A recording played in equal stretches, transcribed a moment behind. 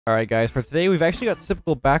Alright guys, for today we've actually got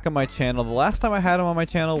Sipple back on my channel. The last time I had him on my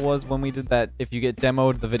channel was when we did that If You Get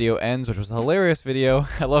Demoed, the video ends, which was a hilarious video.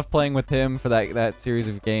 I love playing with him for that series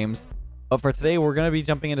of games. But for today we're going to be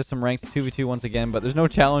jumping into some ranked 2v2 once again, but there's no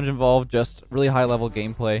challenge involved, just really high level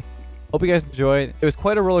gameplay. Hope you guys enjoy. It was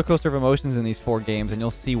quite a roller coaster of emotions in these 4 games, and you'll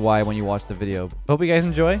see why when you watch the video. Hope you guys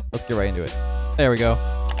enjoy. Let's get right into it. There we go.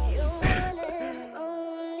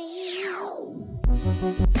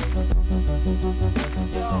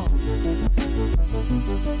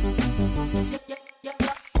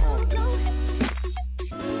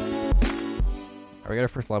 We got our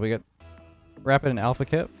first lobby. We got Rapid and Alpha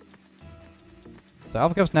Kip. So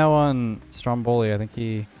Alpha Kip's now on Stromboli. I think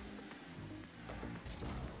he...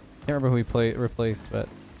 Can't remember who he replaced, but...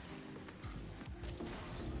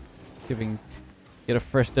 Let's see if we can get a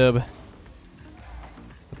fresh dub.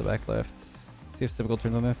 Put the back left. See if Typical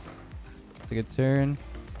turns on this. It's a good turn.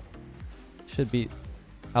 Should beat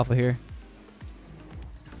Alpha here.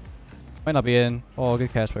 Might not be in. Oh,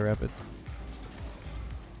 good catch by Rapid.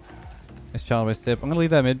 Nice challenge by Sip. I'm going to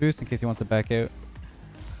leave that mid boost in case he wants to back out.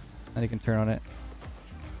 Then he can turn on it.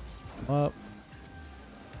 Come up.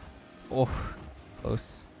 Oh,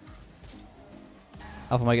 close.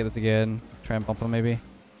 Alpha might get this again. Try and bump him maybe.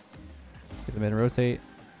 Get the mid and rotate.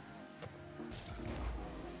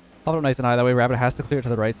 Pop it up nice and high. That way Rapid has to clear it to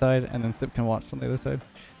the right side, and then Sip can watch from the other side.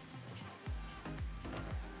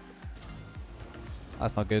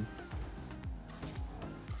 That's not good.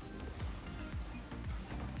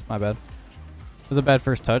 It's my bad. It was a bad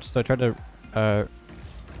first touch, so I tried to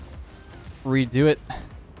redo it,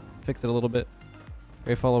 fix it a little bit.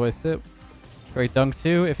 Great follow by Sip. Great dunk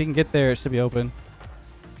too. If he can get there, it should be open.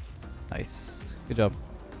 Nice. Good job.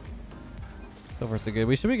 So far so good.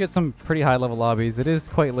 We should get some pretty high level lobbies. It is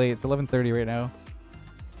quite late. It's 11:30 right now.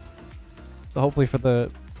 So hopefully for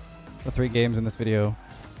the 3 games in this video,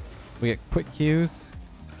 we get quick queues.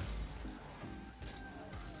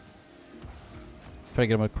 Try to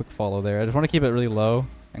get him a quick follow there. I just want to keep it really low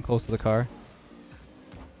and close to the car.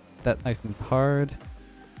 That nice and hard.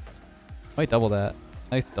 Might double that.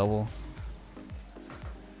 Nice double.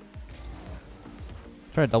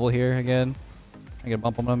 Try to double here again. I get a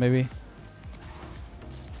bump on him maybe.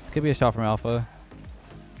 This could be a shot from Alpha.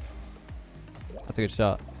 That's a good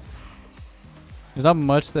shot. There's not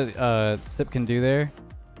much that Sip can do there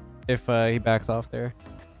if he backs off there.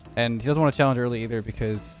 And he doesn't want to challenge early either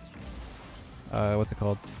because... what's it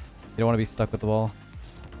called? You don't want to be stuck with the ball.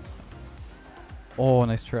 Oh,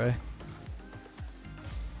 nice try.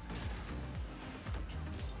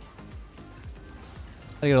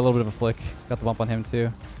 I get a little bit of a flick. Got the bump on him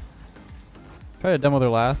too. Try to demo their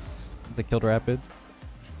last since they killed Rapid.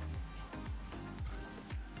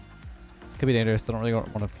 This could be dangerous. I don't really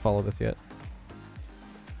want to follow this yet.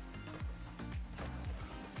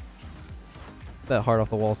 That hard off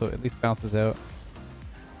the wall so it at least bounces out.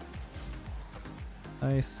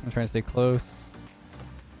 Nice. I'm trying to stay close.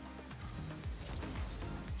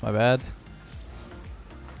 It's my bad.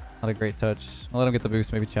 Not a great touch. I'll let him get the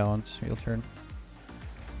boost, maybe challenge. Maybe he'll turn.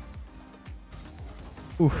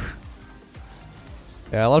 Oof.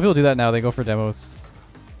 Yeah, a lot of people do that now. They go for demos.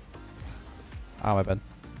 Ah, my bad.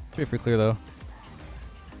 Should be free clear though.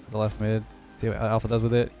 The left mid. See what Alpha does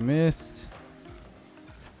with it. Missed.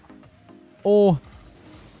 Oh!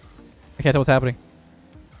 I can't tell what's happening.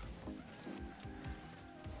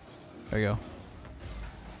 There we go.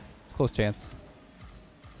 It's a close chance.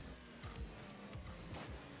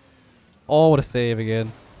 Oh, what a save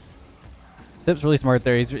again. Sip's really smart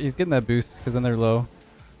there. He's getting that boost because then they're low.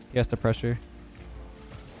 He has to pressure.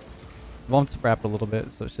 Bumped Rapid a little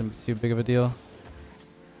bit, so it shouldn't be too big of a deal.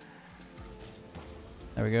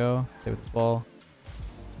 There we go. Stay with this ball.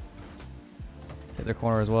 Hit their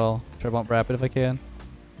corner as well. Try to bump Rapid if I can.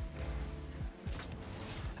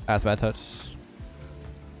 That's a bad touch.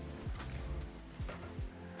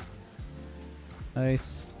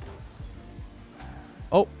 Nice.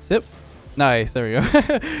 Oh, Sip. Nice. There we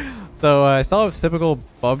go. So I saw if Typical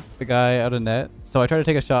bumped the guy out of net. So I tried to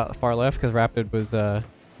take a shot far left because Rapid was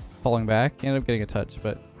falling back. He ended up getting a touch,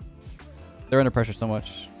 but they're under pressure so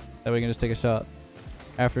much that we can just take a shot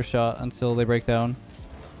after shot until they break down.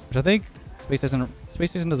 Which I think Space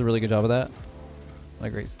Station does a really good job of that. It's not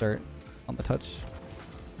a great start on the touch.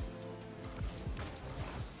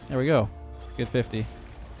 There we go. Good 50.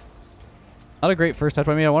 Not a great first touch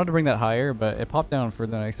by me. I wanted to bring that higher, but it popped down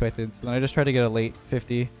further than I expected. So then I just tried to get a late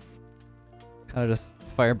 50. Kind of just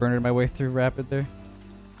fire burnered my way through Rapid there.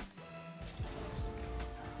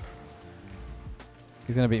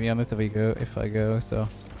 He's gonna beat me on this if I go. So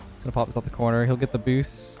he's gonna pop this off the corner. He'll get the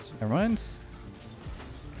boost. Never mind.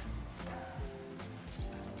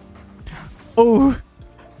 Oh,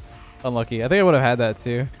 unlucky. I think I would have had that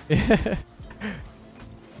too.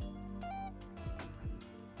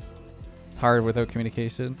 It's hard without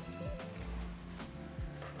communication.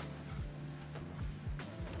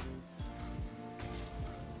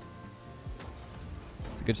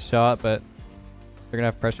 It's a good shot, but they're gonna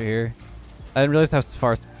have pressure here. I didn't realize how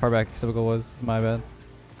far back Typical was. It's my bad.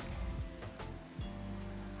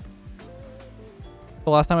 The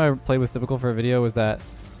last time I played with Typical for a video was that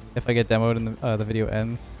if I get demoed and the video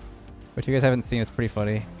ends, which you guys haven't seen, it's pretty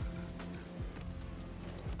funny.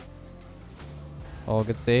 Oh,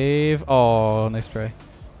 good save. Oh, nice try.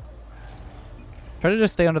 Try to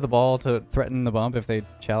just stay under the ball to threaten the bump if they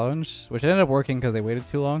challenge, which ended up working because they waited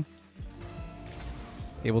too long.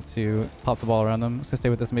 Able to pop the ball around them. I'm just gonna stay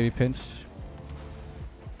with this maybe pinch.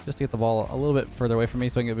 Just to get the ball a little bit further away from me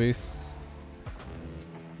so I can get boost.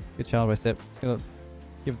 Good challenge by Sip. Just gonna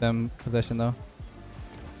give them possession though.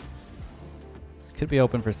 This could be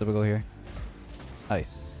open for Typical here.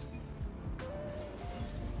 Nice.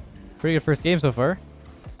 Pretty good first game so far.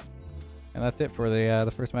 And that's it for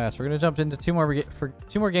the first match. We're gonna jump into two more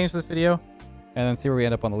games for this video, and then see where we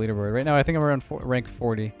end up on the leaderboard. Right now, I think I'm around rank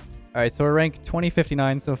 40. All right, so we're rank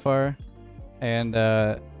 2059 so far, and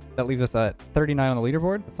that leaves us at 39 on the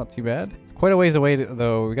leaderboard. That's not too bad. It's quite a ways away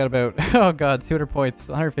though. We got about oh god, 200 points,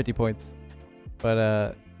 150 points.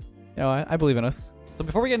 But you know, I believe in us. So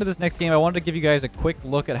before we get into this next game, I wanted to give you guys a quick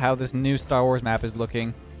look at how this new Star Wars map is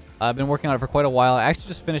looking. I've been working on it for quite a while. I actually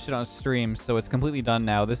just finished it on a stream, so it's completely done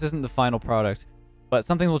now. This isn't the final product, but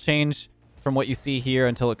some things will change from what you see here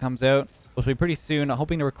until it comes out, which will be pretty soon. I'm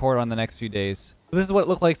hoping to record on the next few days. So this is what it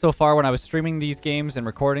looked like so far when I was streaming these games and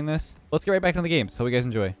recording this. Let's get right back into the games. Hope you guys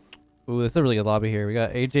enjoy. Ooh, this is a really good lobby here. We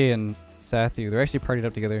got AJ and Sathu. They're actually partied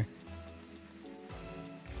up together.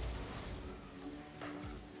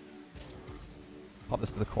 Pop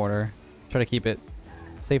this to the corner. Try to keep it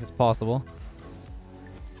safe as possible.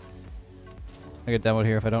 I get demoed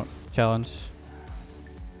here if I don't challenge.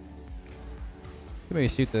 Maybe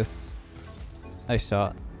shoot this. Nice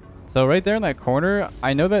shot. So right there in that corner,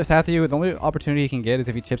 I know that Sathu, the only opportunity he can get is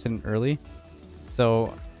if he chips in early.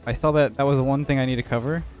 So I saw that was the one thing I need to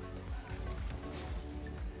cover.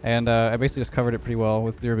 And I basically just covered it pretty well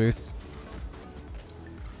with 0 boost.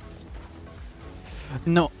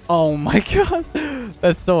 No, oh my god.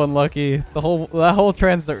 That's so unlucky. That whole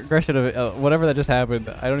transgression of it, whatever that just happened,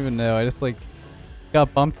 I don't even know. I just like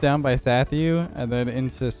got bumped down by Sathu and then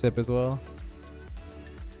into Sip as well.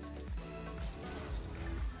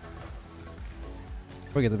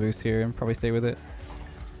 We'll get the boost here and probably stay with it.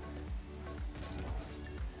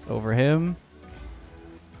 It's over him.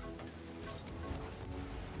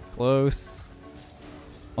 Close.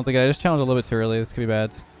 Once again, I just challenged a little bit too early. This could be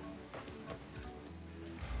bad.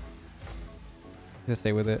 Just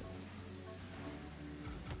stay with it.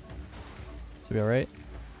 Should be alright.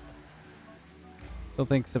 Don't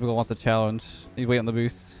think Typical wants to challenge. He's waiting on the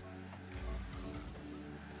boost.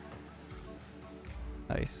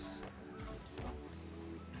 Nice.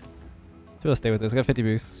 So we'll stay with this. I got 50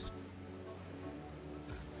 boosts.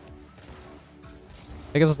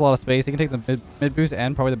 That gives us a lot of space. He can take the mid boost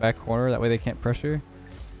and probably the back corner. That way they can't pressure.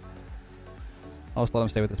 I'll just let him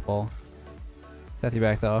stay with this ball. Sathu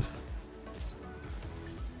backed off.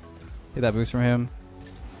 Get that boost from him.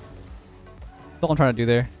 That's all I'm trying to do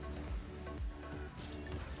there.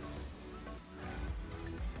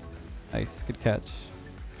 Nice. Good catch.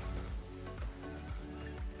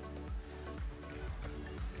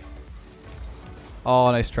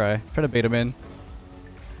 Oh, nice try. Try to bait him in.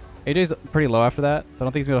 AJ's pretty low after that, so I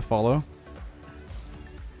don't think he's going to follow.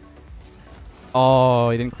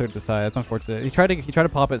 Oh, he didn't clear to the side. That's unfortunate. He tried to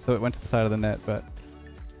pop it so it went to the side of the net, but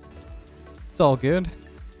it's all good.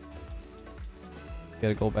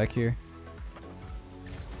 Get a goal back here.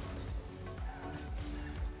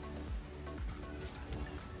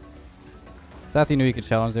 Sathu knew he could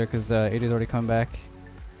challenge there because AJ's already come back.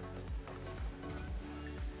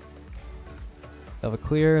 They'll have a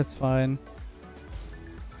clear, it's fine.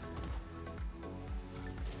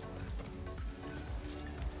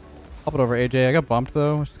 Pop it over AJ. I got bumped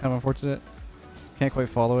though, which is kind of unfortunate. Can't quite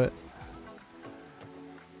follow it.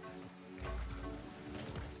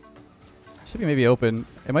 Should be maybe open.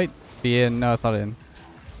 It might be in. No, it's not in.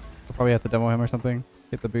 We'll probably have to demo him or something.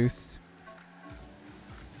 Get the boost.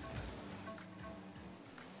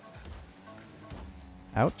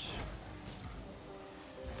 Ouch.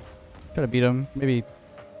 Try to beat him. Maybe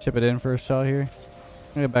chip it in for a shot here.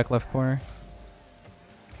 I'm gonna go back left corner.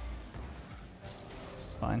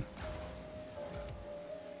 It's fine.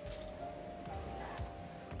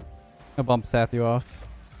 I'll bump Sathu off.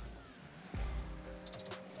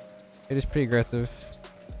 It is pretty aggressive.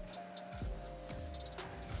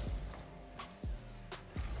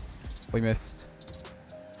 We missed.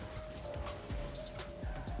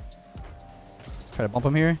 Try to bump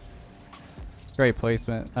him here. Great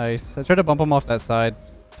placement. Nice. I tried to bump him off that side.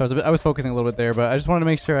 So I was focusing a little bit there, but I just wanted to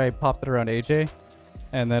make sure I popped it around AJ.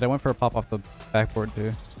 And then I went for a pop off the backboard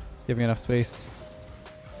too. Give me enough space.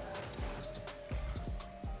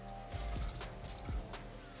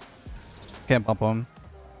 Can't bump him.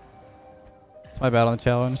 It's my bad on the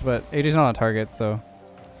challenge, but AJ's not on target, so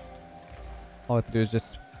all I have to do is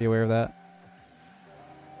just be aware of that.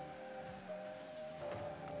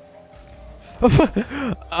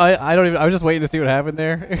 I don't even. I was just waiting to see what happened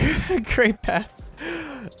there. Great pass.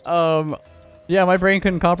 Yeah, my brain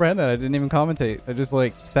couldn't comprehend that. I didn't even commentate. I just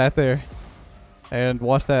like sat there and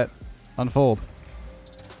watched that unfold.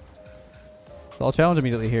 So I'll challenge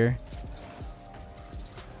immediately here.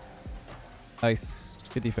 Nice.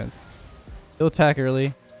 Good defense. He'll attack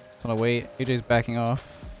early. Just want to wait. AJ's backing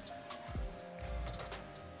off.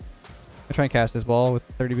 I try and catch this ball with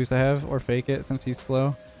 30 boost I have, or fake it since he's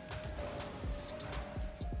slow.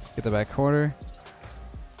 Get the back corner.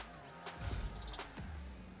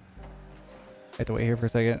 I have to wait here for a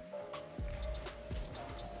second.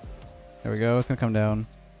 There we go. It's gonna come down.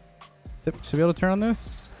 Sip should be able to turn on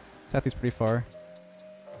this. Tathy's pretty far.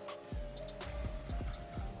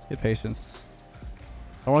 Get patience.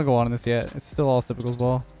 I don't want to go on in this yet. It's still all Sipical's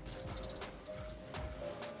ball.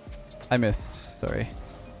 I missed. Sorry.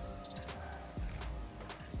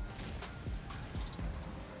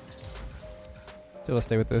 Still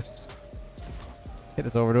stay with this. Hit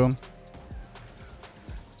this over to him.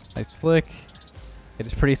 Nice flick. It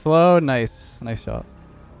is pretty slow. Nice. Nice shot.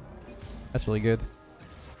 That's really good.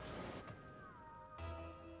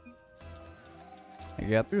 I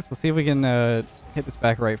got this. Let's see if we can hit this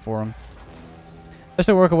back right for him. That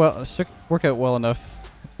should work well. Should work out well enough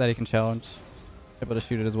that he can challenge. Able to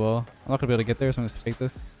shoot it as well. I'm not gonna be able to get there, so I'm gonna fake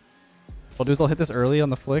this. What I'll do is I'll hit this early on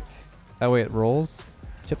the flick. That way it rolls.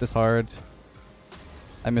 Chip this hard.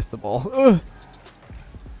 I missed the ball. Ugh.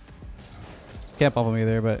 Can't bump him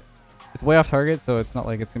either, but it's way off target, so it's not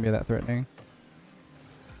like it's gonna be that threatening.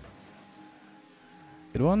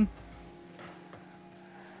 Good one.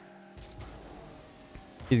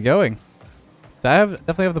 He's going. So I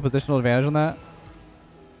definitely have the positional advantage on that.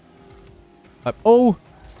 Oh!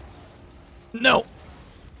 No!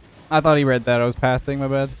 I thought he read that. I was passing, my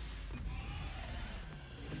bad.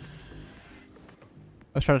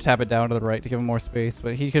 I was trying to tap it down to the right to give him more space,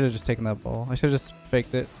 but he could have just taken that ball. I should have just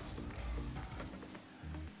faked it.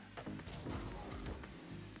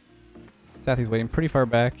 Sathy's waiting pretty far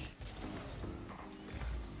back.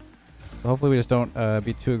 So hopefully we just don't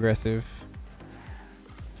be too aggressive.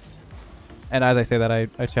 And as I say that,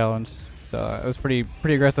 I challenged. So it was pretty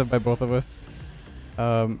aggressive by both of us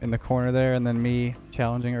in the corner there, and then me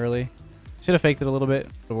challenging early. Should have faked it a little bit.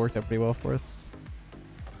 It worked out pretty well for us.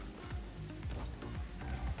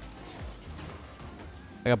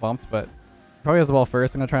 I got bumped, but probably has the ball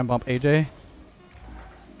first. I'm going to try and bump AJ.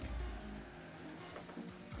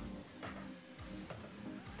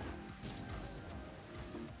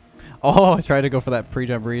 Oh, I tried to go for that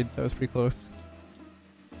pre-jump read. That was pretty close.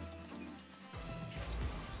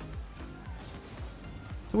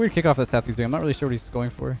 It's a weird kickoff that Sathy's doing. I'm not really sure what he's going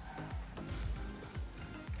for.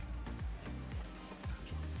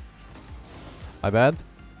 My bad.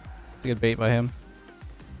 It's a good bait by him.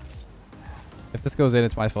 If this goes in,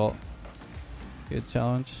 it's my fault. Good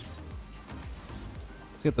challenge.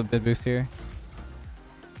 Let's get the mid boost here.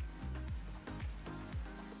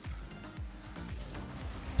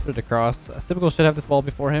 Put it across. Sipical should have this ball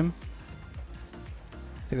before him.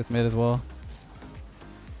 Take this mid as well.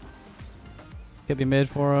 Could be mid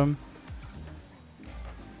for him.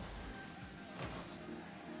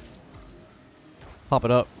 Pop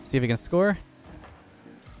it up. See if he can score.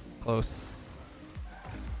 Close.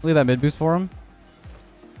 Leave that mid boost for him.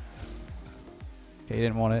 Okay, he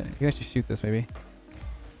didn't want it. You can actually shoot this maybe.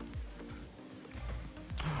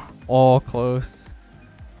 Oh, close.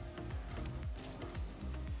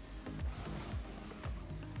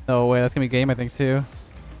 No way, that's gonna be game I think too.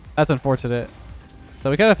 That's unfortunate. So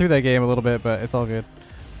we kind of threw that game a little bit, but it's all good.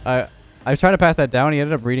 I tried to pass that down. He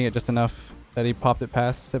ended up reading it just enough that he popped it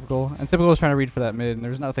past Sipical. And Sipical was trying to read for that mid, and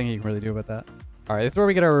there's nothing he can really do about that. Alright, this is where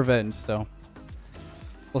we get our revenge, so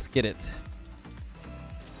let's get it.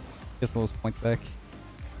 Get some of those points back.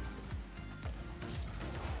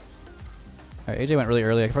 Alright, AJ went really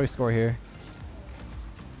early. I could probably score here.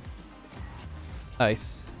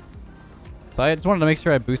 Nice. So I just wanted to make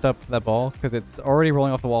sure I boost up that ball because it's already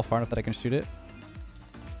rolling off the wall far enough that I can shoot it.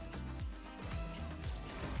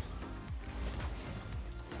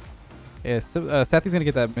 Yeah, so, Sathy's gonna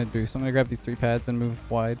get that mid boost. So I'm gonna grab these 3 pads and move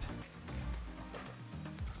wide.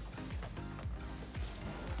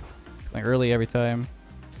 Like early every time.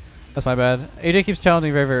 That's my bad. AJ keeps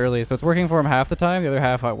challenging very, very early, so it's working for him half the time. The other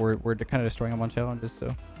half, we're kind of destroying him on challenges, so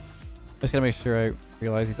I just gotta make sure I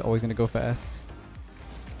realize he's always gonna go fast.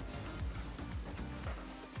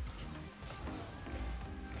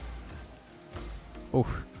 Oh.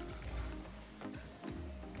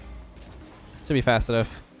 Should be fast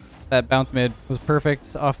enough. That bounce mid was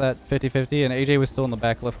perfect off that 50-50, and AJ was still in the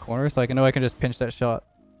back left corner, so I know I can just pinch that shot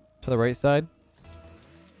to the right side.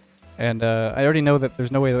 And I already know that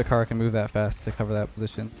there's no way the car can move that fast to cover that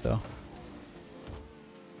position, so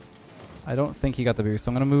I don't think he got the boost. So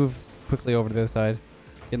I'm going to move quickly over to the other side,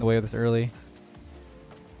 get in the way of this early.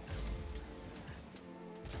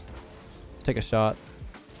 Take a shot.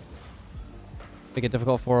 Make it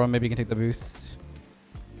difficult for him. Maybe he can take the boost.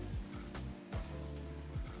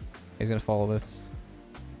 He's going to follow this.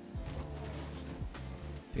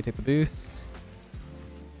 He can take the boost.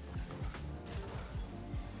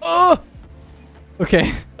 Oh!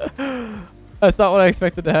 Okay. That's not what I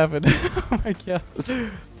expected to happen. Oh my god.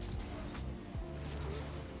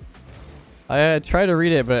 I tried to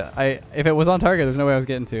read it, but if it was on target, there's no way I was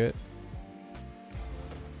getting to it.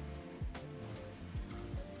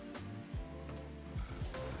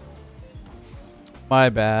 My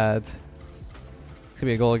bad. It's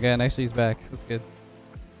gonna be a goal again. Actually, he's back. That's good.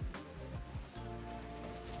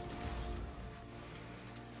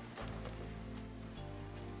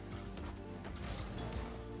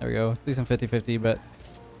 There we go. Decent 50-50, but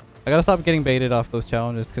I gotta stop getting baited off those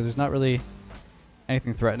challenges because there's not really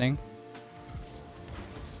anything threatening.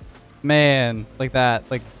 Man, like that.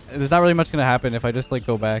 Like, there's not really much gonna happen if I just like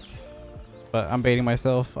go back. But I'm baiting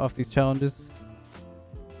myself off these challenges.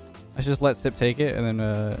 I should just let Sip take it and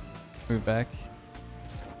then move back.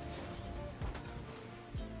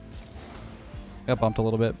 Got bumped a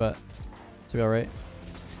little bit, but should be alright.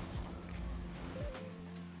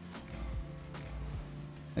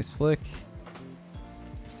 Nice flick.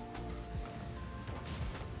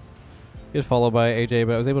 Good follow by AJ,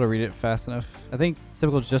 but I was able to read it fast enough. I think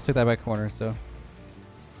Typical just took that back corner, so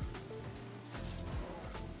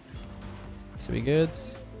should be good.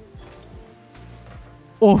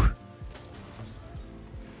 Oh!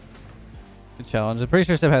 Good challenge. I'm pretty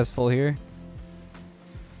sure Sip has full here.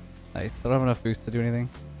 Nice. I don't have enough boost to do anything.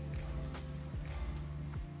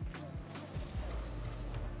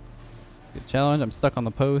 Good challenge. I'm stuck on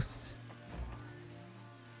the post.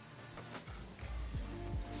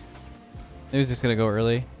 He was just gonna go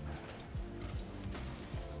early.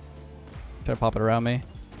 Try to pop it around me.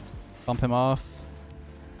 Bump him off.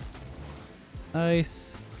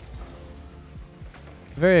 Nice.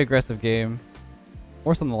 Very aggressive game.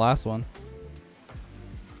 Worse than the last one.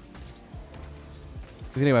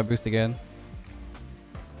 He's getting my boost again.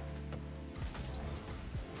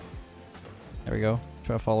 There we go.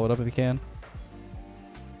 Try to follow it up if you can.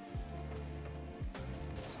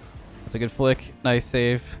 That's a good flick. Nice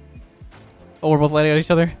save. Oh, we're both landing on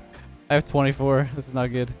each other. I have 24. This is not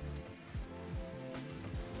good.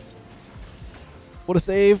 What a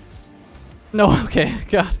save. No, okay.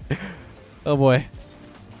 God. Oh boy.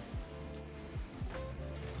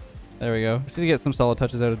 There we go. Just need to get some solid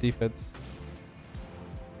touches out of defense.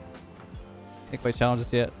 Can't quite challenge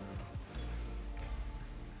this yet.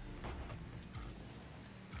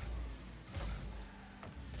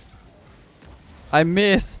 I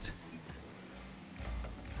missed.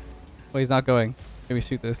 Oh, he's not going. Maybe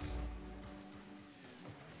shoot this.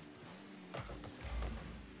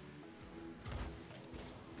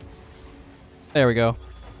 There we go.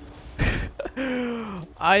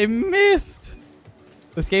 I missed.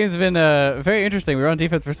 This game's been very interesting. We were on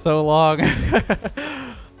defense for so long.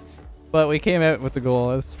 But we came out with the goal.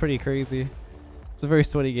 That's pretty crazy. It's a very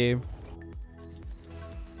sweaty game.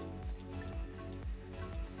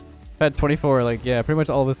 I've had 24, like, yeah, pretty much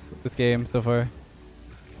all this game so far.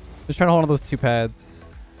 Just trying to hold on those 2 pads.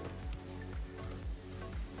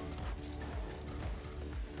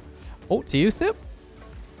 Oh, to you, Sip?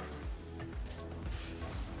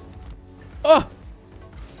 Oh!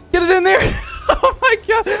 Get it in there! Oh my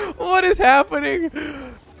god! What is happening?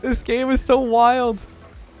 This game is so wild.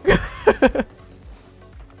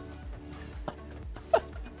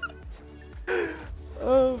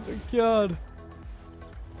 Oh my god.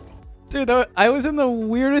 Dude, I was in the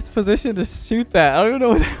weirdest position to shoot that. I don't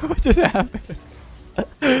even know what just happened.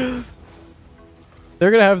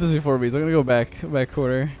 They're gonna have this before me, so I'm gonna go back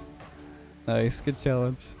corner. Nice, good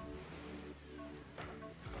challenge.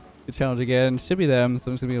 Good challenge again. Should be them,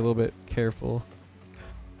 so I'm just gonna be a little bit careful.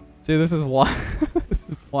 Dude, this is wild. This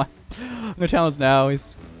is wild. I'm gonna challenge now.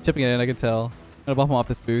 He's chipping it in, I can tell. I'm gonna bump him off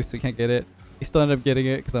this boost so he can't get it. He still ended up getting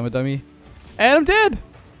it because I'm a dummy. And I'm dead!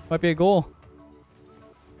 Might be a goal.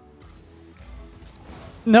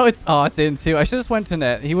 No, it's in too. I should have just went to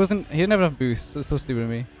net. He didn't have enough boost. It was so stupid of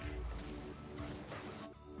me.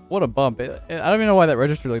 What a bump. I don't even know why that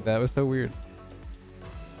registered like that. It was so weird.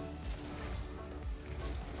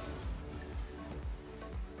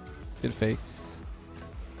 Good fakes.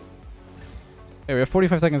 Okay, we have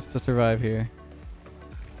 45 seconds to survive here.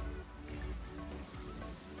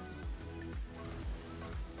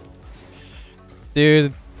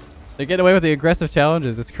 Dude, they're getting away with the aggressive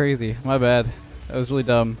challenges. It's crazy. My bad. That was really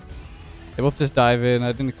dumb. They both just dive in.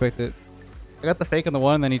 I didn't expect it. I got the fake on the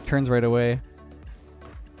one, and then he turns right away.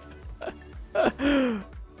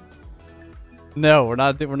 No, we're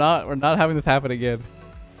not having this happen again.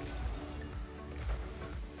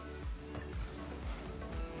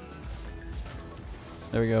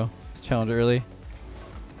 There we go. Just challenge early.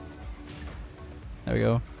 There we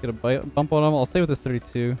go. Get a bump on him. I'll stay with this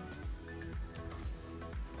 32.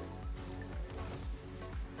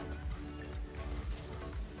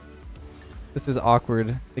 This is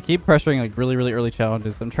awkward. They keep pressuring like really, really early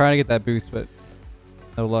challenges. I'm trying to get that boost, but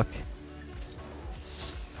no luck.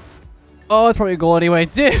 Oh, it's probably a goal anyway.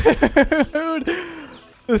 Dude!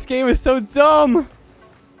 This game is so dumb!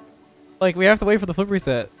 Like, we have to wait for the flip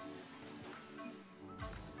reset.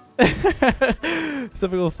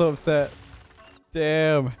 Siffical's so upset.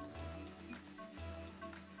 Damn.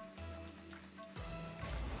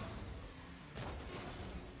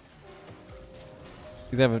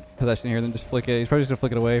 He's having possession here, then just flick it. He's probably just gonna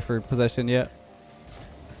flick it away for possession. Yeah.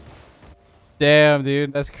 Damn,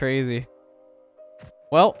 dude, that's crazy.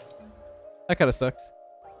 Well, that kind of sucks.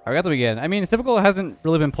 Alright, we got them again. I mean, Siffical hasn't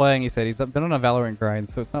really been playing. He said he's been on a Valorant grind,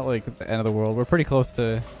 so it's not like the end of the world. We're pretty close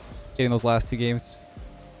to getting those last 2 games.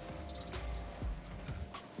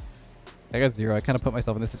 I got 0. I kind of put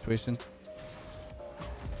myself in this situation.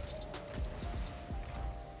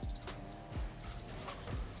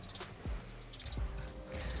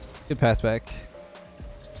 Good pass back.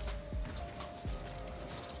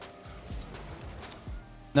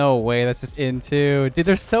 No way, that's just in too. Dude,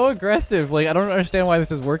 they're so aggressive. Like, I don't understand why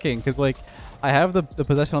this is working. Because, like, I have the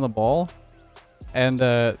possession on the ball. And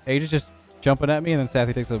Age is just jumping at me. And then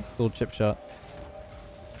Sathy takes a little chip shot.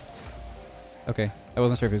 Okay. I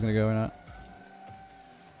wasn't sure if he was going to go or not.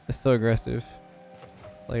 It's so aggressive.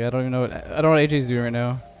 Like, I don't even know what... I don't know what AJ's doing right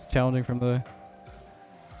now. It's challenging from the...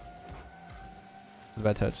 It's a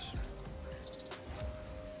bad touch.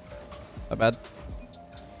 Not bad.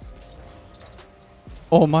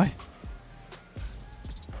 Oh my.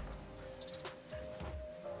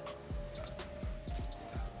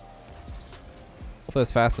 Hopefully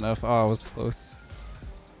that's fast enough. Oh, it was close.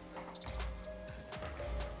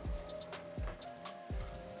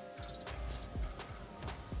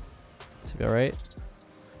 Should be alright.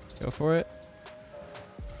 Go for it.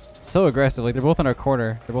 So aggressive. Like, they're both in our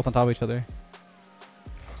corner. They're both on top of each other.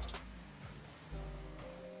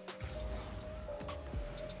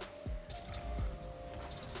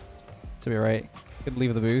 To be right. Could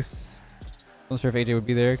leave the boost. Not sure if AJ would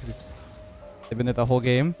be there because they've been there the whole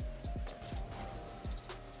game.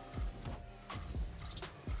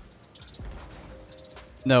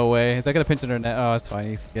 No way. Is that going to pinch in our net? Oh, that's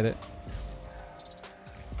fine. He can get it.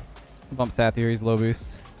 Bump Sath here. He's low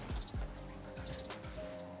boost.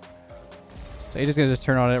 So AJ's going to just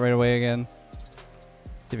turn on it right away again.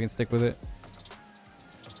 See if he can stick with it.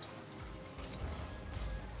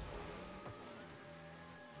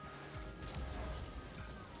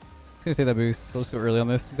 He's gonna save that boost, so let's go early on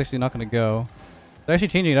this. He's actually not gonna go. They're actually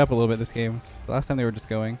changing it up a little bit this game. So last time they were just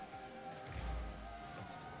going.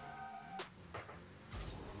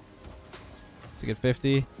 To get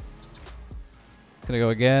 50. He's gonna go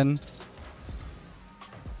again.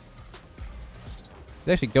 He's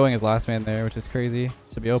actually going as last man there, which is crazy.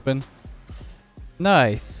 Should be open.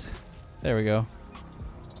 Nice. There we go.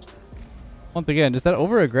 Once again, just that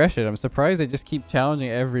over aggression. I'm surprised they just keep challenging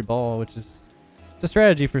every ball, which is... It's a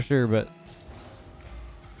strategy for sure, but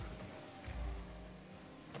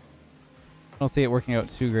I don't see it working out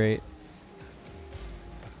too great.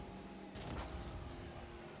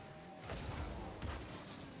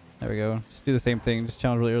 There we go. Just do the same thing. Just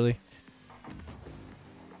challenge really early.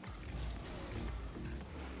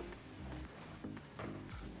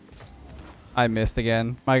 I missed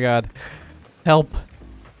again. My God. Help.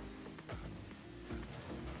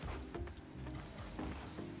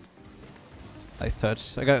 Nice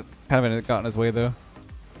touch. I got in his way though.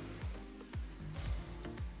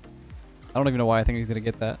 I don't even know why I think he's gonna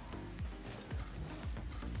get that.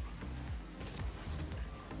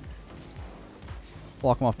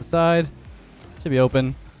 Block them off the side. Should be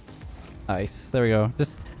open. Nice. There we go.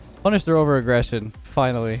 Just punish their over-aggression,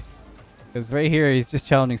 finally. Because right here, he's just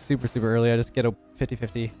challenging super, super early. I just get a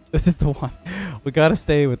 50-50. This is the one. We gotta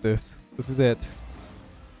stay with this. This is it.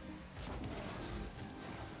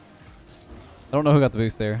 I don't know who got the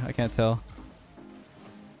boost there. I can't tell.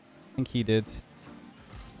 I think he did.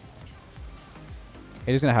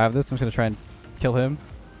 Okay, he's gonna have this. I'm just gonna try and kill him.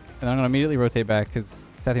 And I'm gonna immediately rotate back because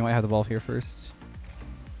Sethy might have the ball here first.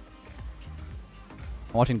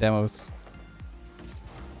 I'm watching demos.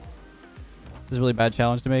 This is a really bad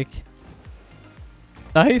challenge to make.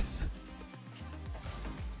 Nice!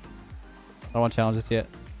 I don't want challenges yet.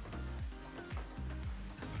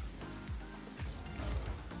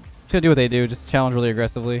 Just gonna do what they do. Just challenge really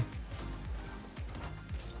aggressively.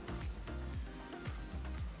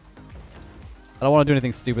 I don't want to do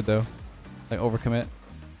anything stupid though. Like overcommit.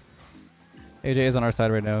 AJ is on our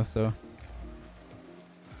side right now, so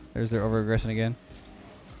there's their over-aggression again.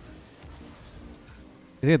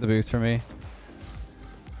 He's gonna get the boost for me.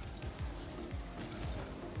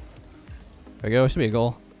 There we go. It should be a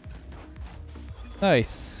goal.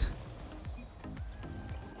 Nice.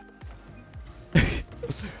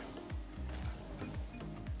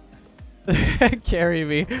 Carry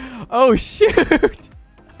me. Oh shoot.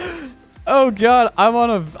 Oh god, I'm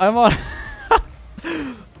on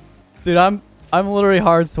Dude, I'm literally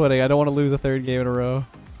hard sweating. I don't want to lose a third game in a row.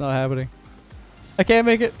 It's not happening. I can't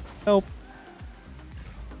make it. Help.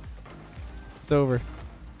 It's over.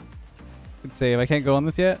 Good save. I can't go on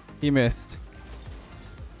this yet. He missed.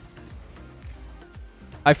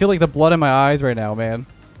 I feel like the blood in my eyes right now, man.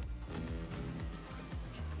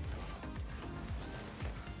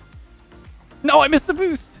 No, I missed the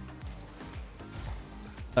boost.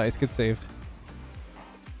 Nice, good save.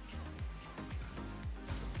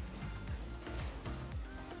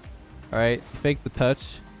 Alright, fake the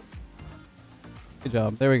touch. Good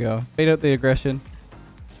job. There we go. Fade out the aggression.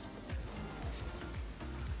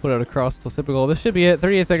 Put it across the typical. This should be it.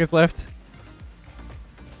 38 seconds left.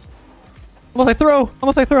 Almost I throw!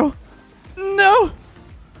 Almost I throw! No!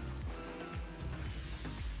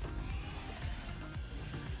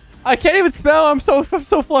 I can't even spell. I'm so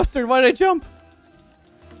flustered. Why did I jump?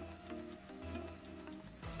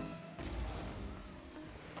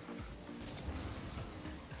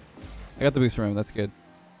 I got the boost from him. That's good.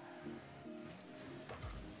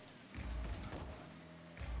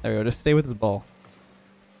 There we go. Just stay with his ball.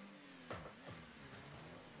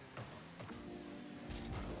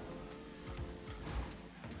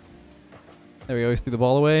 There we go. He's threw the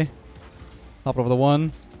ball away. Hop it over the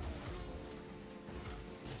one.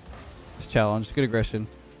 Just challenge. Good aggression.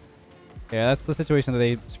 Yeah, that's the situation that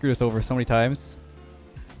they screwed us over so many times.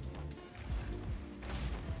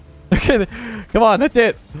 Okay, come on. That's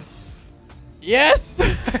it. Yes!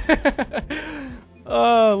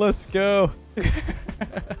 Oh, let's go.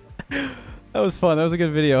 That was fun. That was a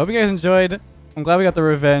good video. Hope you guys enjoyed. I'm glad we got the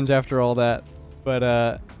revenge after all that. But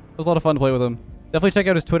it was a lot of fun to play with him. Definitely check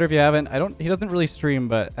out his Twitter if you haven't. He doesn't really stream,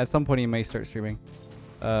 but at some point he may start streaming.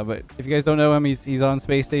 But if you guys don't know him, he's on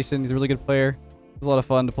Space Station. He's a really good player. It was a lot of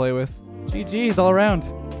fun to play with. GG's all around.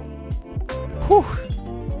 Whew.